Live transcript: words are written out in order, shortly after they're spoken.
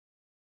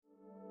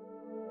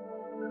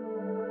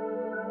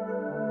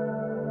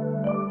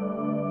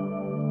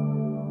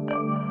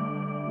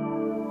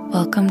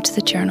Welcome to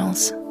the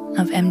Journals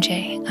of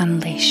MJ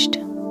Unleashed.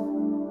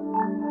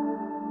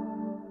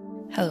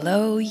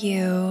 Hello,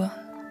 you,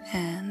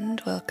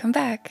 and welcome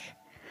back.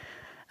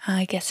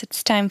 I guess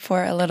it's time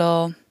for a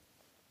little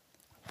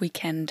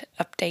weekend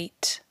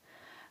update.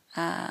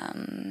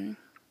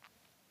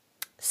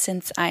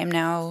 Since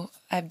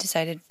I've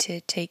decided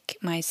to take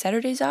my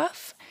Saturdays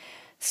off,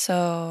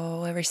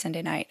 so every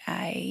Sunday night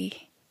I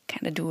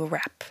kind of do a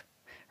wrap,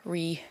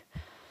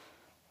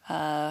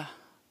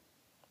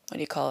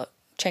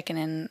 checking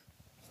in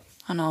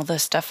on all the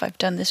stuff I've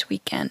done this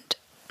weekend.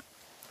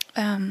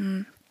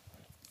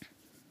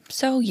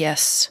 So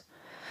yes,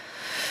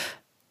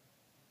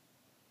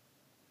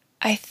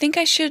 I think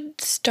I'm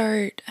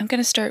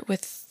going to start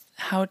with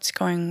how it's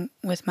going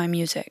with my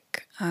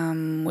music,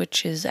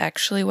 which is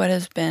actually what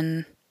has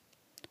been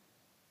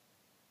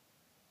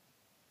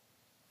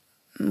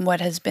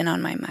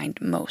on my mind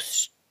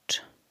most.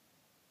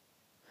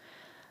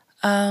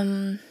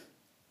 Yeah,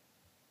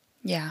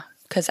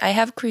 because I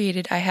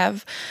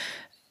have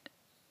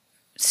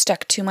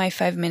stuck to my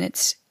 5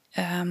 minutes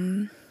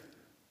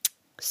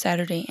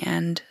Saturday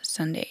and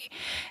Sunday.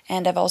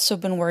 And I've also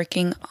been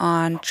working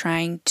on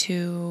trying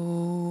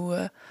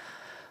to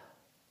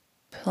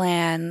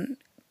plan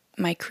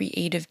my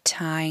creative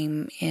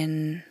time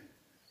in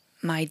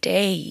my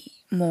day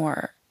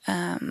more.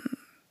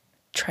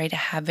 Try to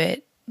have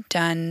it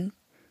done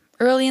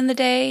early in the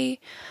day,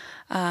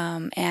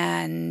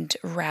 and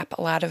wrap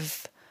a lot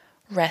of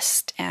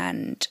rest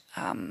and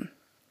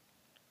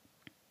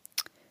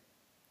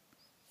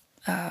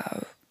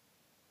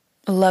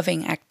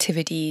loving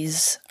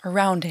activities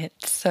around it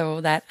so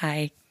that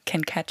I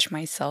can catch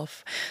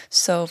myself.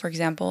 So, for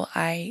example,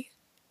 I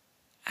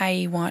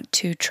want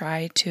to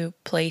try to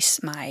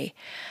place my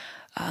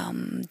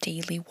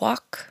daily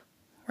walk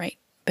right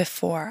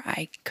before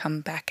I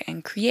come back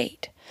and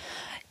create.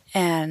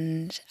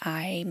 And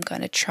I'm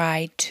going to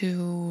try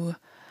to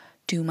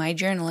do my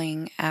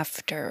journaling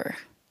after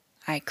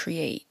I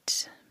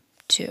create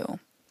to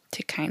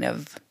kind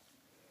of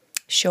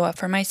show up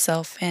for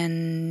myself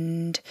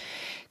and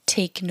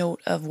take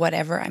note of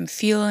whatever I'm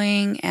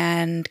feeling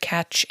and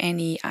catch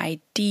any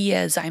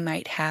ideas I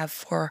might have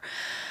for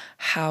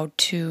how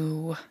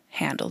to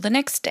handle the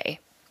next day.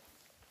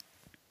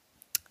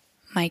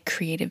 My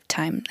creative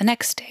time the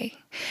next day.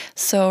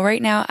 So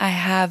right now I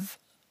have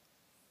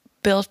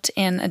built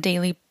in a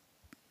daily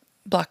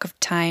block of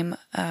time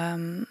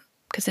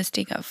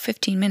consisting of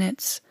 15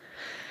 minutes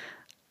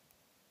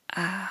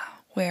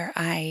where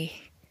I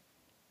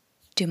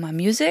do my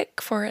music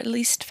for at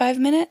least 5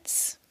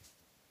 minutes.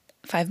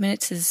 5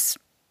 minutes is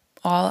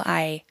all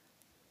I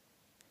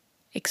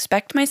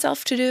expect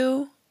myself to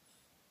do.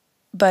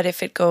 But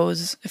if I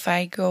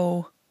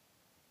go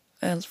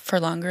for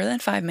longer than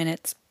 5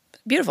 minutes,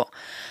 beautiful.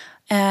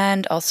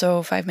 And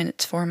also 5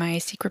 minutes for my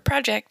secret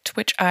project,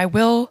 which I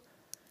will,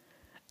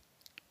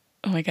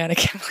 oh my God, I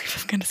can't believe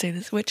I'm going to say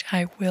this, which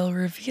I will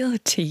reveal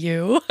to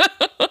you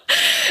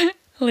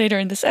later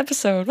in this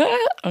episode.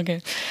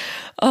 Okay.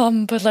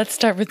 But let's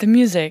start with the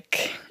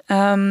music.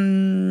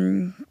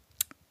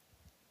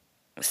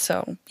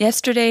 So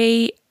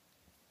yesterday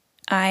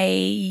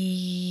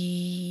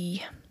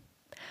I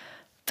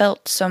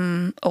felt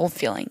some old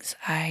feelings.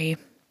 I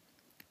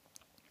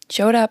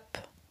showed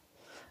up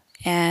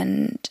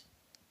and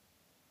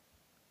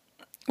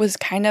was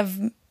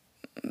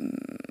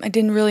I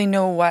didn't really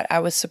know what I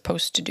was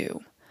supposed to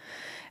do.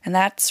 And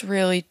that's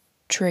really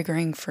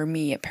triggering for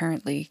me,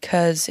 apparently,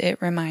 because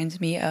it reminds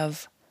me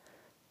of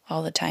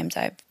all the times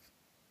I've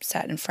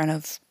sat in front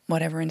of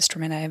whatever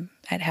instrument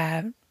I'd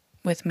had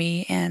with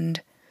me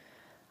and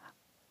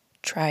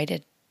try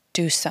to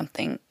do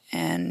something,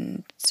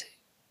 and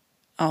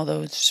all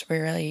those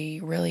really,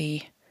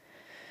 really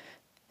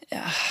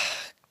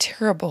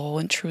terrible,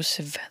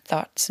 intrusive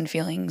thoughts and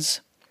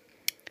feelings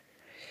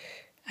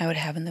I would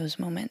have in those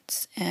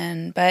moments.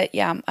 But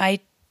yeah, I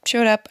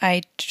showed up,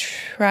 I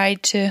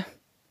tried to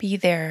be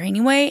there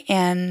anyway,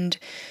 and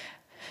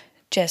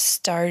just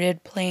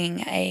started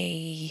playing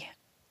a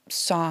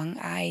song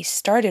I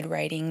started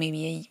writing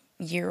maybe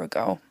a year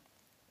ago,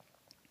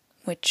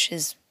 which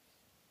is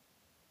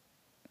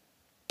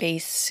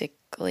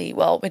basically,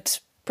 well,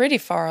 it's pretty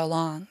far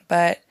along,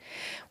 but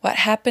what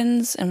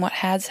happens and what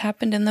has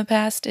happened in the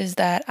past is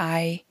that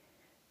I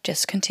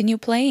just continue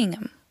playing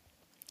them.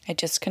 I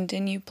just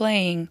continue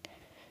playing,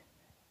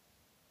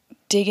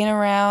 digging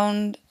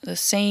around the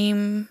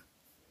same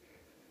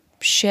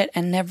shit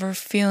and never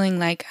feeling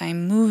like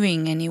I'm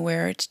moving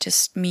anywhere. It's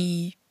just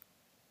me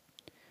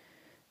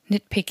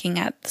nitpicking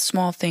at the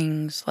small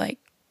things, and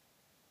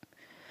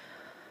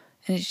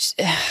it's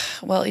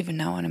just, well, even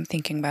now when I'm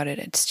thinking about it,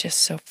 it's just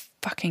so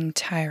fucking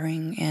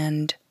tiring,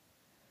 and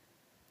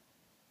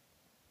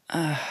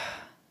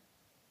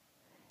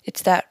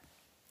it's that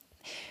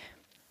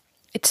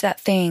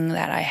thing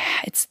that I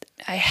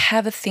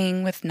have a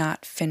thing with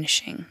not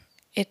finishing.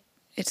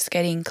 It's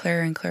getting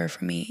clearer and clearer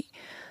for me.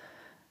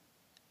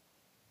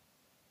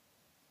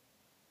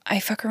 I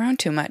fuck around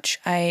too much.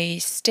 I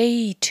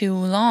stay too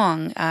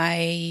long.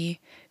 I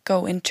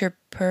go into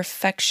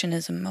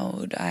perfectionism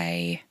mode.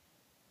 I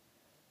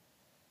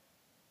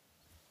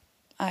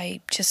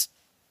just,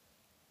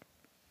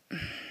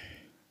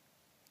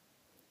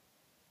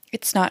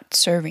 it's not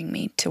serving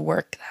me to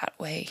work that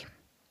way.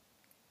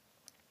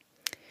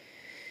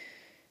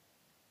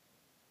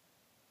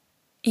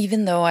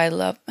 Even though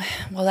well,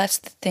 that's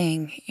the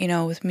thing,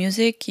 with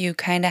music, you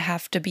kind of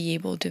have to be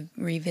able to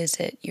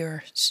revisit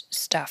your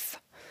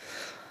stuff,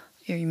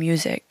 your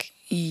music,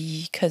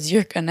 because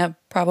you're gonna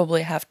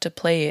probably have to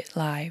play it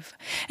live.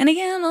 And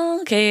again,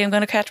 okay, I'm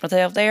gonna catch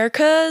myself there,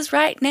 because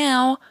right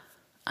now,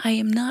 I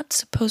am not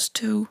supposed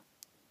to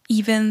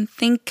even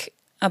think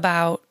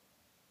about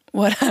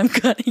what I'm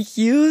gonna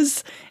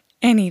use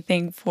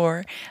anything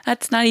for.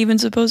 That's not even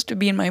supposed to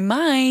be in my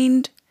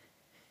mind.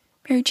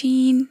 Mary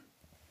Jean.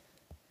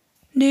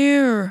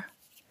 No,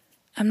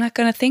 I'm not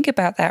going to think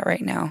about that right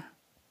now.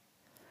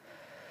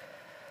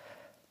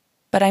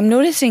 But I'm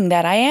noticing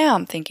that I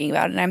am thinking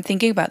about it, and I'm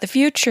thinking about the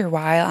future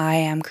while I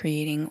am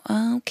creating.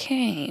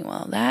 Okay,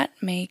 well, that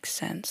makes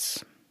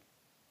sense.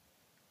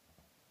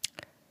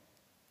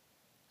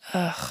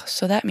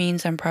 So that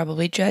means I'm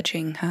probably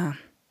judging, huh?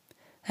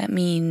 That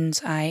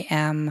means I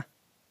am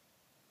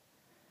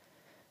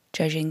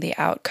judging the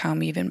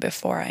outcome even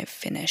before I've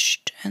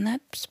finished. And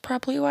that's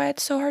probably why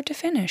it's so hard to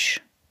finish.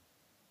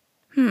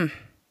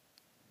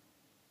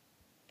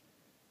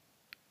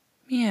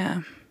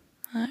 Yeah,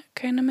 that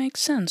kind of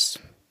makes sense.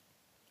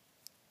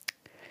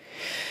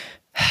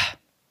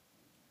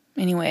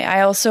 Anyway,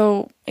 I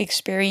also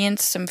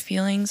experienced some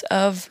feelings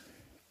of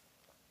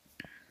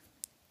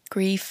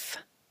grief.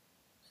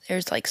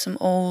 There's some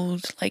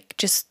old,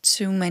 just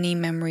so many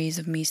memories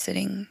of me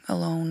sitting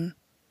alone,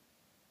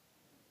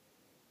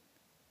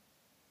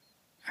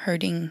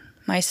 hurting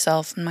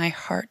myself and my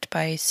heart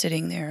by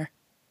sitting there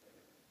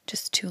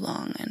just too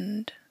long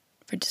and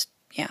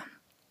yeah.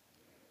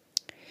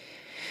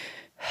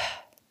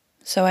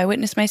 So I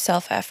witnessed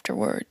myself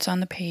afterwards on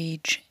the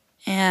page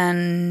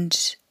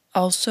and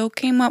also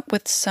came up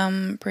with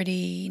some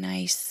pretty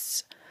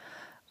nice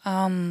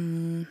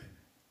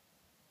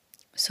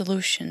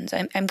solutions.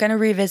 I'm going to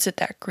revisit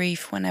that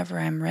grief whenever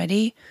I'm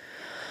ready.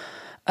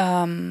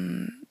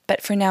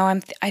 But for now,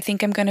 I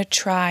think I'm going to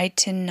try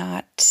to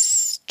not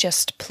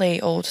just play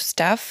old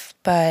stuff,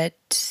 but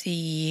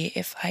see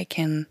if I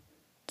can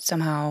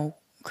somehow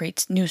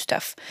create new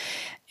stuff.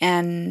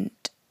 And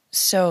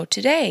so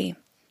today,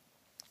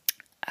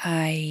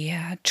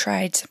 I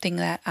tried something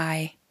that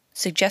I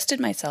suggested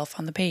myself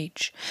on the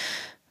page.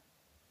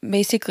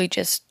 Basically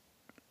just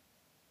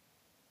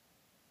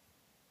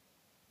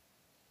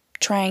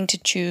trying to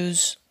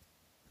choose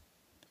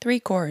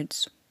 3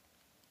 chords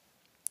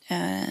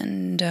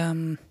and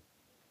a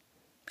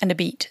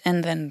beat,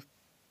 and then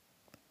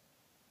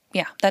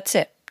yeah, that's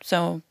it.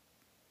 So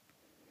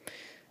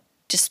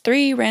just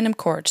 3 random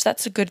chords.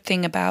 That's a good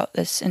thing about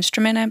this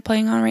instrument I'm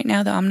playing on right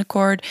now, the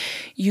omnichord.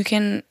 You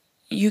can't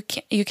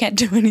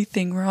do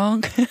anything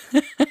wrong.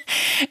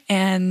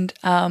 And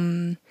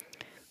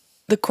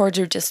the chords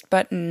are just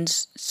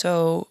buttons,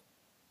 so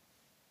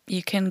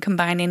you can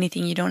combine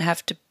anything. You don't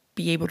have to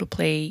be able to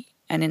play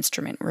an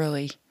instrument,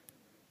 really.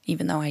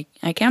 Even though I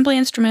can play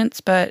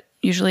instruments, but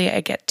usually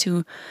I get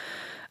to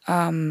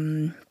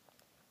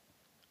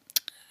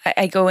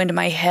I go into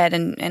my head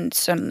and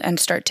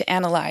start to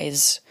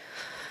analyze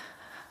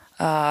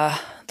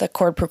the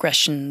chord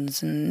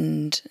progressions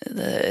and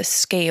the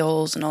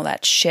scales and all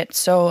that shit.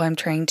 So I'm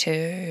trying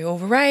to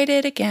override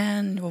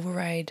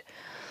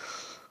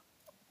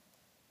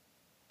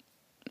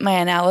my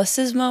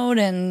analysis mode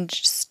and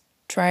just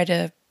try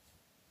to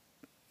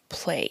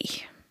play,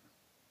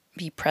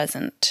 be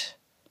present,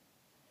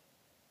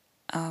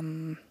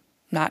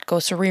 not go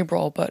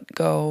cerebral, but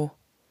go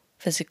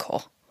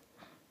physical.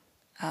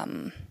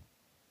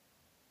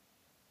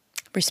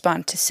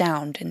 Respond to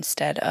sound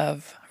instead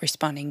of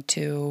responding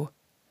to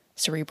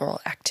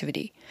cerebral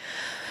activity.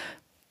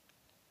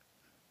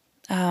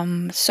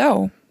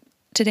 So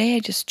today I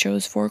just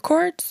chose 4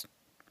 chords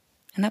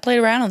and I played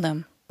around on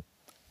them.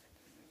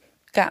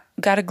 Got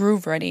a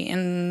groove ready,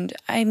 and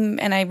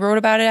I wrote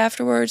about it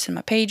afterwards in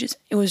my pages.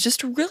 It was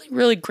just a really,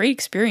 really great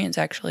experience,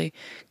 actually.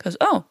 Because,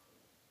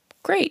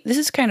 great, this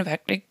is kind of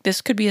hectic.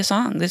 This could be a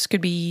song. This could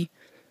be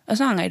a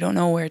song. I don't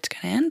know where it's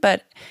going to end,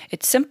 but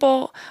it's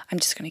simple. I'm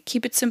just going to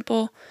keep it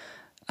simple.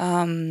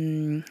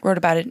 Wrote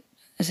about it,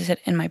 as I said,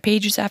 in my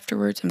pages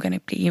afterwards. I'm going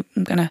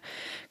to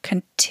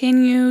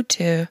continue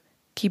to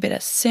keep it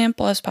as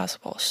simple as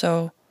possible.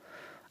 So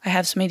I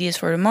have some ideas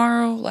for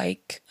tomorrow,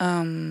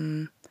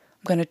 I'm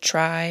going to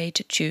try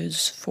to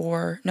choose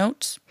 4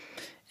 notes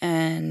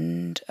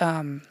and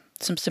some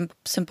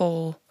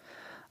simple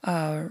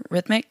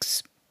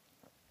rhythmics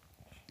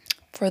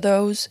for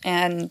those,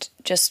 and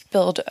just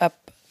build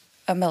up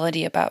a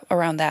melody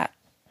around that.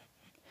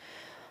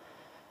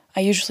 I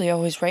usually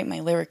always write my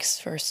lyrics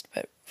first,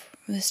 but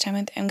this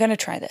time I'm going to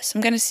try this.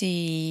 I'm going to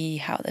see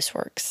how this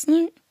works.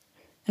 I'm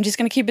just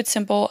going to keep it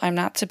simple. I'm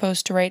not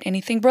supposed to write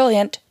anything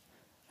brilliant.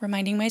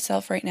 Reminding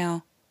myself right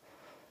now.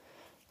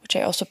 which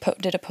I also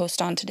did a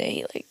post on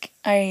today. Like,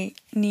 I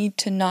need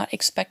to not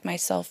expect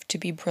myself to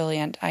be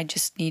brilliant. I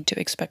just need to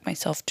expect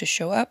myself to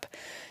show up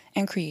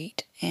and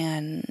create.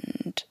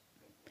 And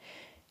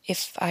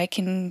if I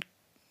can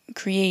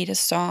create a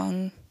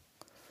song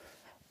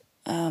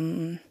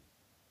by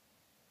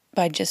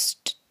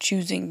just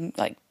choosing,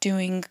 like,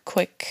 doing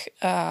quick,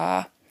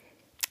 I'm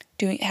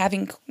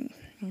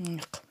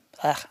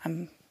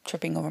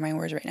tripping over my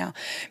words right now,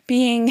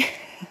 being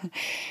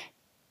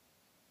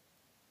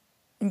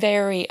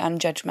very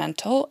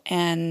unjudgmental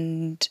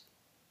and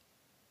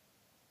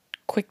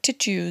quick to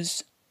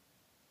choose,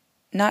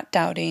 not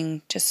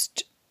doubting,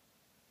 just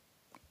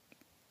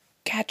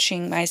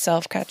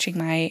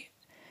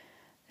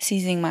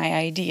seizing my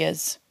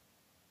ideas.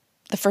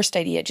 The first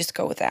idea, just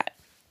go with that.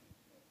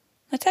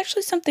 That's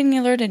actually something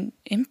I learned in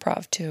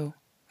improv too.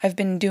 I've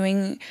been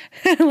doing,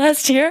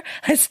 last year,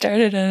 I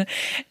started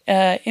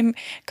a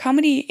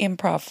comedy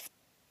improv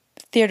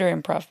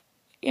theater.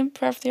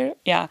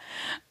 Yeah.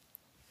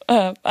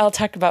 I'll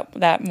talk about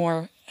that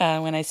more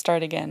when I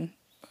start again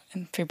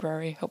in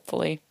February,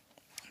 hopefully.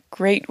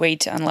 Great way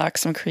to unlock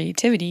some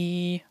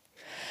creativity.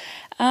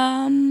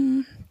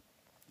 Yeah.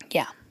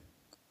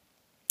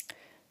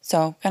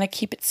 So, gonna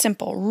keep it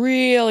simple,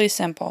 really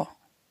simple.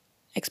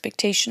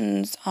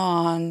 Expectations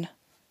on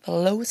the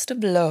lowest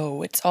of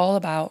low. It's all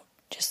about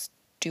just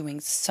doing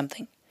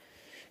something,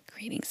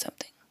 creating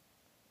something.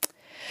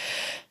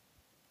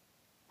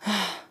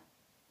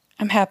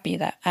 I'm happy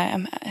that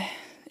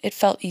it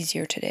felt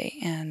easier today,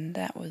 and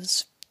that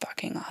was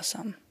fucking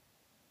awesome.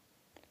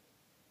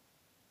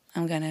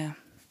 I'm gonna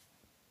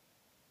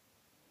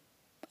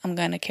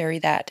carry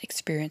that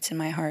experience in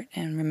my heart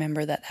and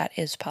remember that that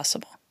is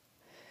possible.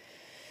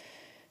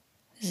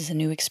 This is a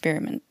new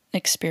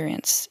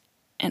experience,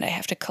 and I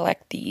have to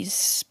collect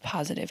these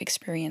positive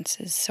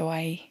experiences so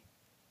I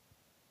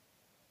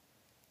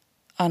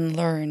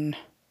unlearn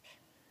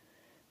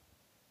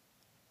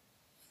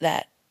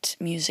that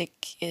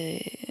music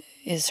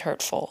is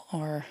hurtful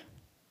or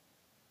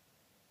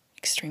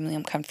extremely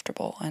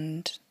uncomfortable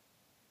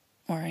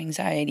or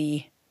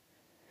anxiety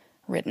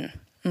ridden.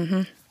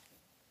 New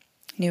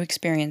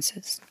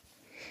experiences.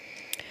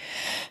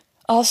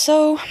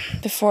 Also,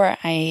 before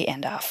I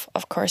end off,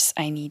 of course,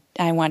 I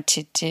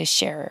wanted to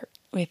share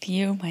with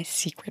you my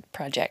secret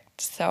project.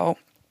 So,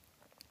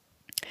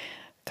 a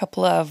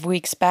couple of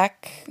weeks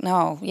back,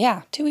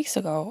 2 weeks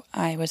ago,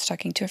 I was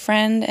talking to a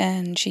friend,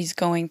 and she's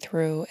going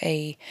through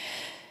a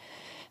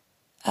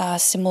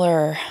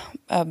similar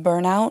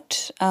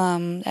burnout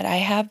that I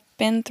have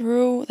been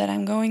through, that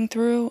I'm going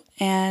through,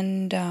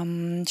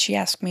 and she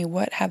asked me,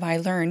 what have I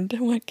learned?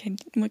 What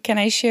can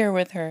I share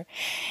with her?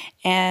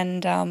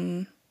 And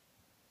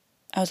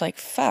I was like,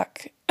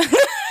 fuck,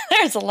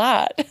 there's a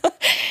lot.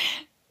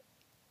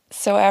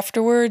 So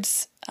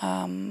afterwards,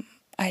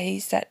 I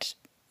sat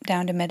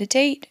down to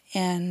meditate,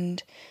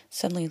 and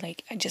suddenly,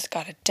 like, I just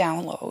got a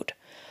download.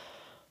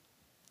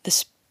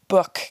 This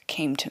book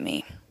came to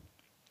me.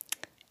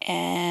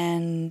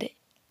 And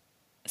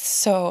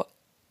so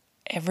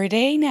every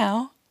day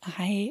now,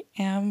 I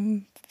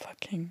am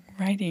fucking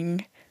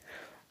writing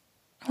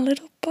a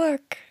little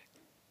book.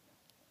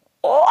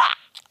 Oh!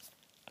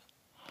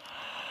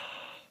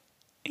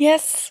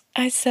 Yes,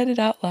 I said it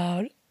out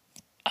loud.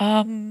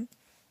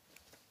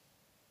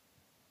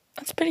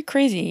 That's pretty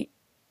crazy.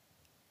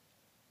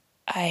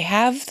 I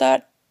have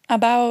thought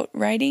about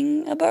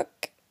writing a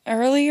book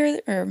earlier,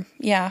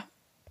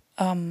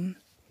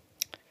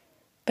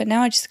 but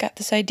now I just got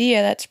this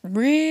idea that's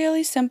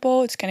really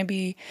simple. It's going to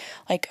be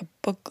like a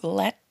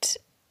booklet.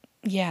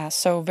 Yeah,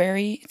 so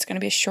it's going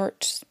to be a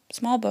short,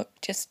 small book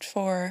just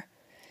for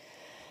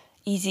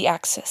easy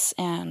access,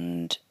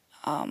 and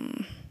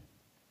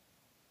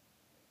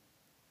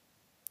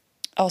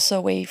also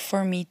a way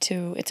for me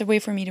to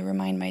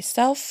remind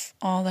myself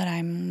all that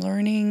I'm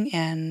learning,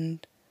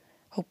 and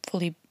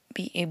hopefully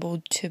be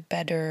able to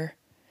better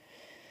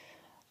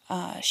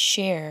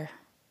share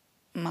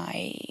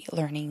my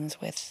learnings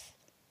with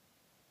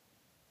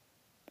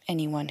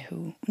anyone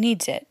who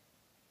needs it.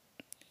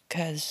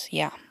 Because,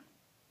 I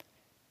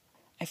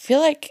feel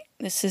like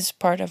this is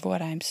part of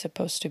what I'm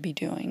supposed to be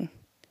doing.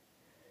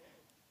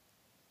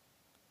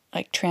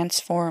 Like,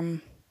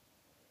 transform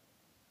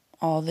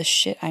all the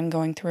shit I'm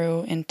going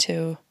through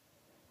into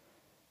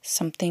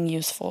something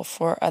useful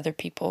for other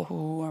people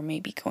who are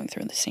maybe going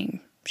through the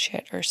same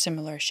shit or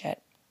similar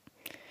shit.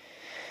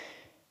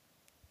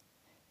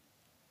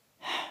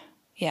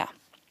 Yeah.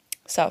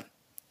 So,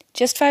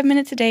 just 5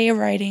 minutes a day of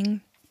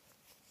writing.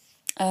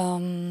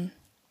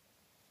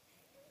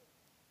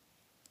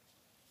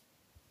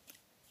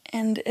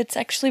 And it's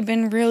actually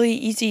been really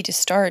easy to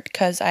start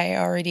because I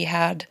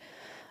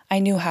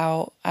knew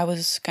how I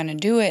was going to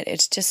do it.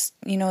 It's just,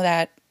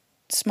 that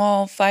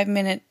small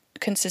 5-minute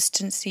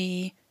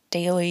consistency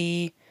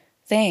daily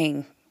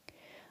thing.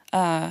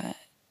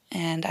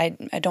 And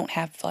I don't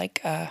have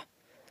like a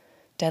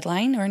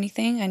deadline or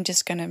anything. I'm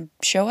just going to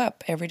show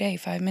up every day,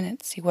 5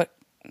 minutes, see what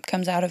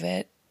comes out of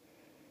it,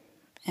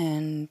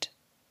 and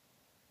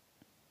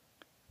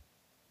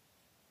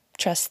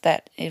trust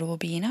that it will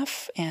be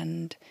enough,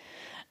 and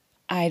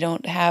I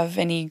don't have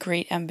any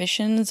great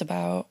ambitions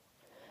about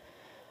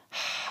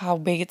how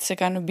big it's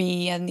going to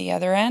be on the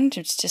other end.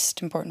 It's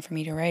just important for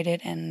me to write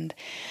it, and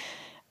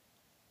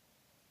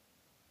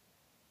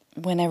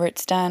whenever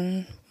it's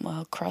done,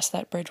 I'll cross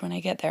that bridge when I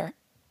get there.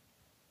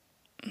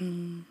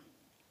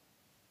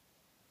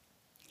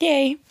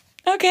 Yay.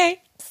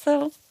 Okay,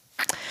 so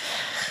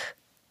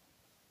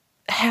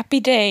happy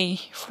day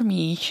for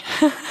me.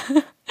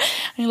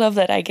 I love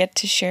that I get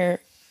to share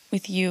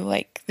with you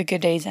like the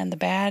good days and the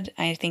bad.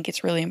 I think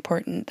it's really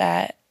important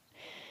that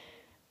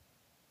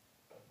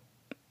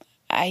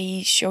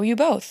I show you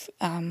both,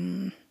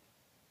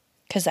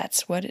 because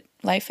that's what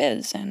life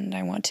is, and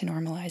I want to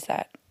normalize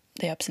that,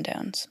 the ups and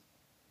downs.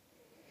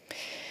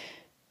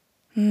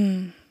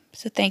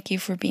 So thank you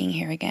for being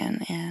here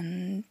again,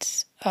 and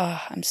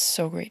I'm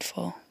so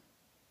grateful.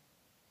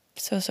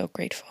 So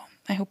grateful.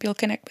 I hope you'll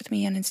connect with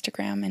me on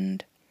Instagram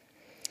and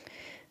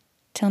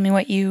tell me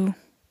what you're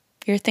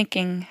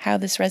thinking, how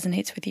this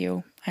resonates with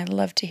you. I'd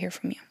love to hear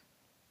from you.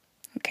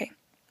 Okay.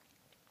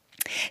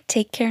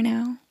 Take care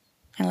now.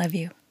 I love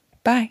you.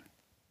 Bye.